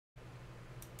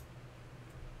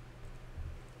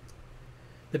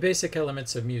The basic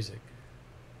elements of music.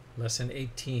 Lesson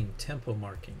 18, tempo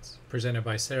markings, presented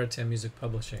by SARAHTIm Music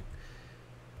Publishing.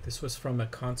 This was from a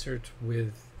concert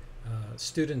with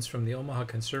students from the Omaha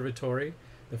Conservatory,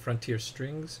 the Frontier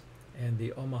Strings, and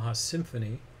the Omaha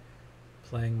Symphony,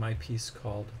 playing my piece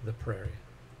called The Prairie.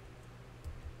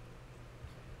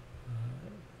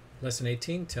 Lesson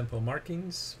 18, tempo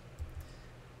markings.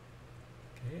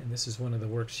 Okay, and this is one of the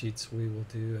worksheets we will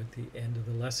do at the end of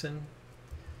the lesson.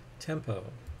 Tempo.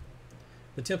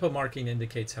 The tempo marking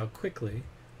indicates how quickly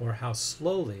or how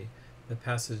slowly the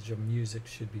passage of music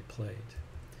should be played.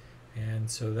 And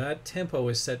so that tempo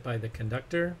is set by the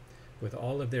conductor with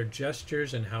all of their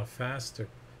gestures and how fast or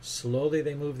slowly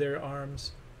they move their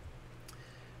arms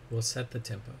will set the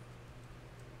tempo.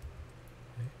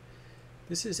 Okay.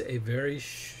 This is a very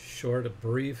short,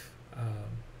 brief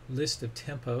list of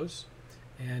tempos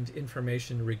and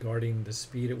information regarding the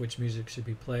speed at which music should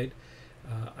be played.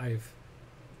 I've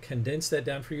condensed that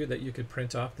down for you that you could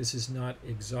print off. This is not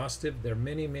exhaustive. There are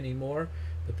many, many more,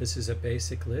 but this is a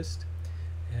basic list.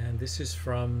 And this is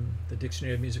from the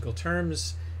Dictionary of Musical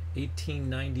Terms,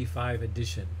 1895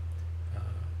 edition.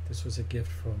 This was a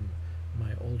gift from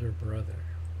my older brother.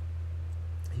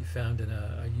 He found in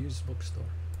a used bookstore.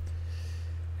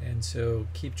 And so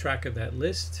keep track of that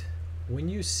list. When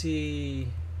you see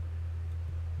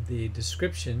the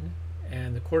description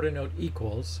and the quarter note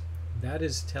equals, that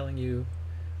is telling you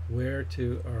where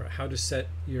to or how to set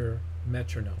your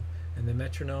metronome. And the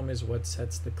metronome is what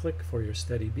sets the click for your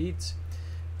steady beats.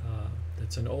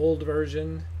 That's an old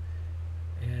version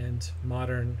and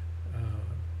modern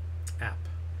app.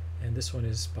 And this one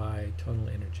is by Tonal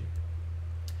Energy.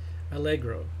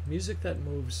 Allegro, music that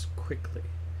moves quickly.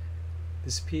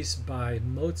 This piece by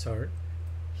Mozart,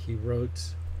 he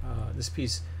wrote this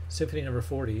piece, Symphony No.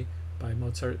 40 by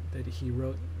Mozart, that he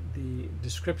wrote the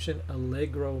description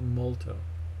Allegro molto.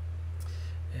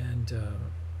 And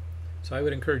so I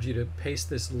would encourage you to paste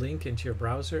this link into your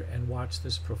browser and watch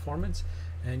this performance,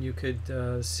 and you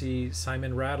could see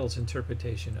Simon Rattle's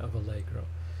interpretation of Allegro,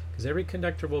 because every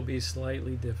conductor will be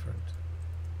slightly different.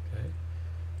 Okay,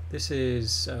 this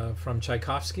is from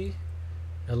Tchaikovsky,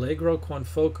 Allegro con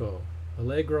fuoco,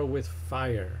 Allegro with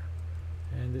fire,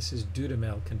 and this is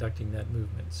Dudamel conducting that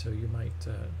movement, so you might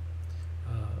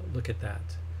look at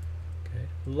that. Okay,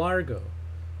 Largo,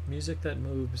 music that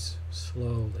moves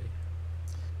slowly.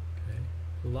 Okay,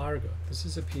 Largo. This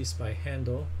is a piece by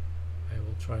Handel. I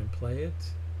will try and play it.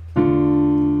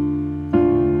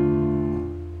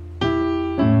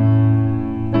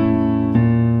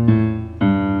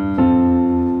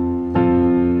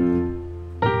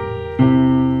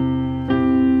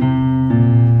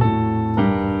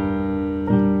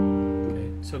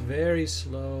 Okay, so very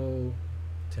slow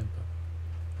tempo.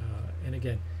 And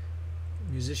again,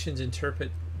 musicians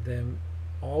interpret them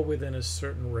all within a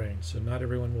certain range, so not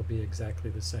everyone will be exactly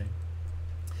the same.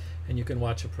 And you can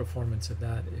watch a performance of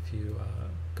that if you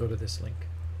go to this link.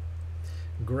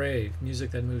 Grave,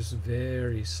 music that moves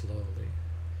very slowly.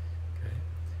 Okay,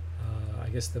 I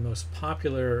guess the most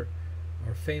popular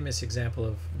or famous example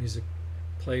of music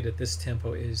played at this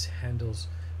tempo is Handel's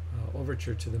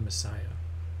Overture to the Messiah.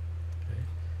 Okay,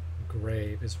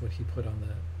 Grave is what he put on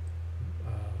the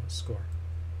score.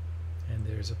 And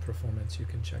there's a performance you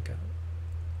can check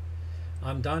out.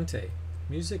 Andante,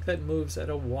 music that moves at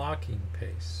a walking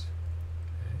pace.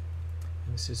 Okay.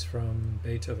 And this is from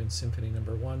Beethoven's Symphony No.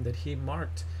 1 that he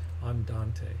marked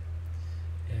Andante.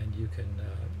 And you can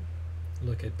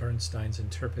look at Bernstein's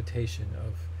interpretation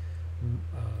of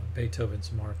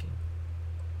Beethoven's marking.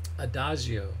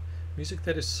 Adagio, music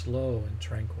that is slow and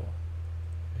tranquil.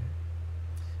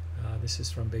 Okay. This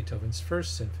is from Beethoven's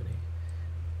First Symphony.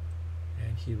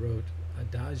 And he wrote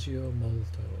Adagio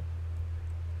molto.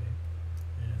 Okay.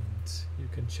 And you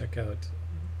can check out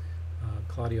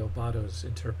Claudio Batto's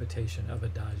interpretation of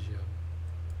Adagio.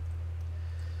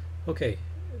 Okay,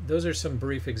 those are some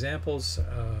brief examples.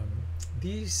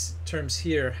 These terms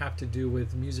here have to do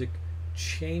with music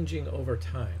changing over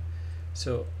time.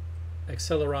 So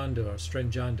accelerando or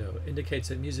stringendo indicates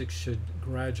that music should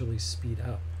gradually speed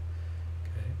up.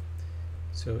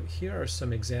 So here are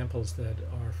some examples that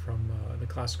are from the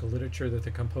classical literature that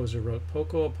the composer wrote.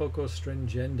 Poco a poco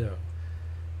stringendo.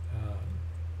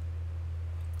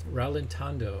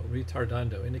 Rallentando,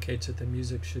 retardando indicates that the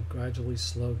music should gradually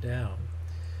slow down.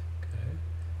 Okay,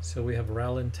 so we have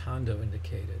rallentando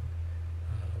indicated,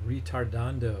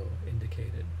 retardando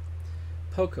indicated.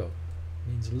 Poco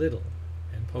means little,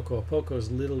 and poco a poco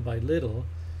is little by little,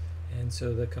 and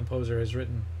so the composer has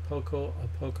written poco a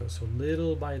poco, so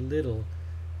little by little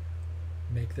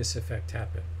make this effect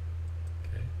happen.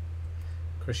 Okay.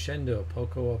 Crescendo,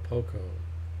 poco a poco.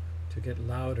 to get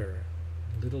louder,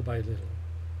 little by little.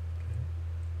 Okay.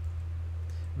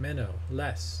 Meno,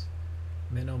 less.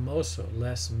 Menomoso,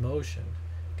 less motion.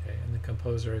 Okay, and the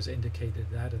composer has indicated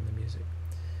that in the music.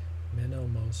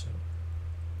 Menomoso.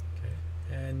 Okay,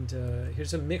 and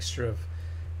here's a mixture of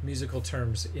musical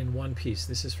terms in one piece.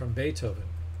 This is from Beethoven.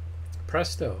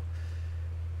 Presto,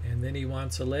 and then he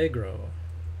wants allegro,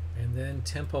 and then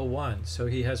tempo 1. So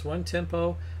he has one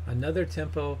tempo, another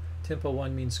tempo. Tempo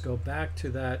 1 means go back to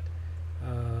that.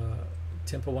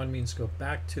 Tempo 1 means go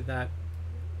back to that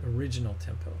original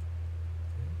tempo.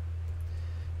 Okay.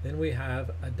 Then we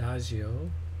have adagio,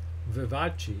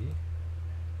 vivace,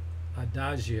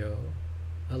 adagio,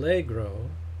 allegro.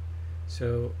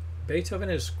 So Beethoven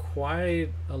has quite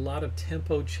a lot of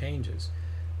tempo changes.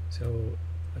 So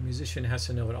a musician has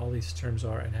to know what all these terms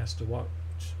are and has to watch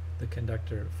the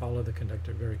conductor, follow the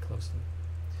conductor very closely.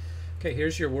 Okay,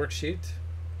 here's your worksheet.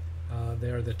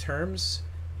 There are the terms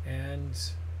and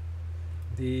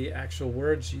the actual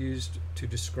words used to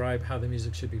describe how the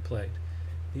music should be played.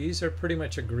 These are pretty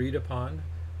much agreed upon.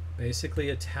 Basically,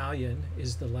 Italian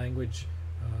is the language,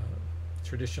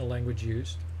 traditional language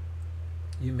used.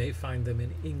 You may find them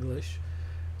in English,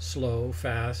 slow,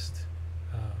 fast,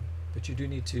 but you do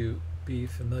need to be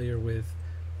familiar with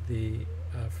the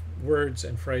words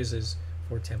and phrases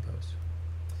for tempos.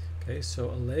 Okay, so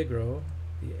allegro,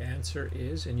 the answer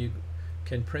is, and you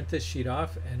can print this sheet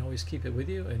off and always keep it with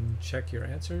you and check your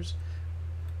answers.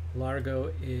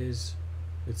 Largo is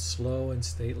with slow and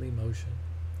stately motion.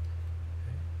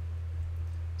 Okay.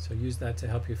 So use that to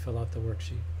help you fill out the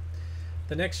worksheet.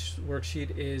 The next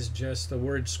worksheet is just the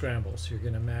word scramble. So you're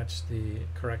going to match the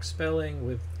correct spelling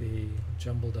with the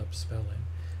jumbled up spelling.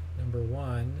 Number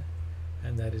 1,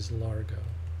 and that is largo.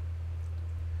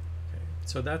 Okay.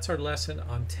 So that's our lesson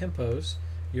on tempos,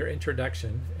 your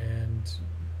introduction, and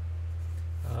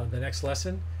the next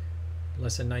lesson,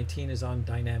 lesson 19, is on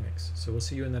dynamics. So we'll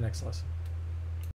see you in the next lesson.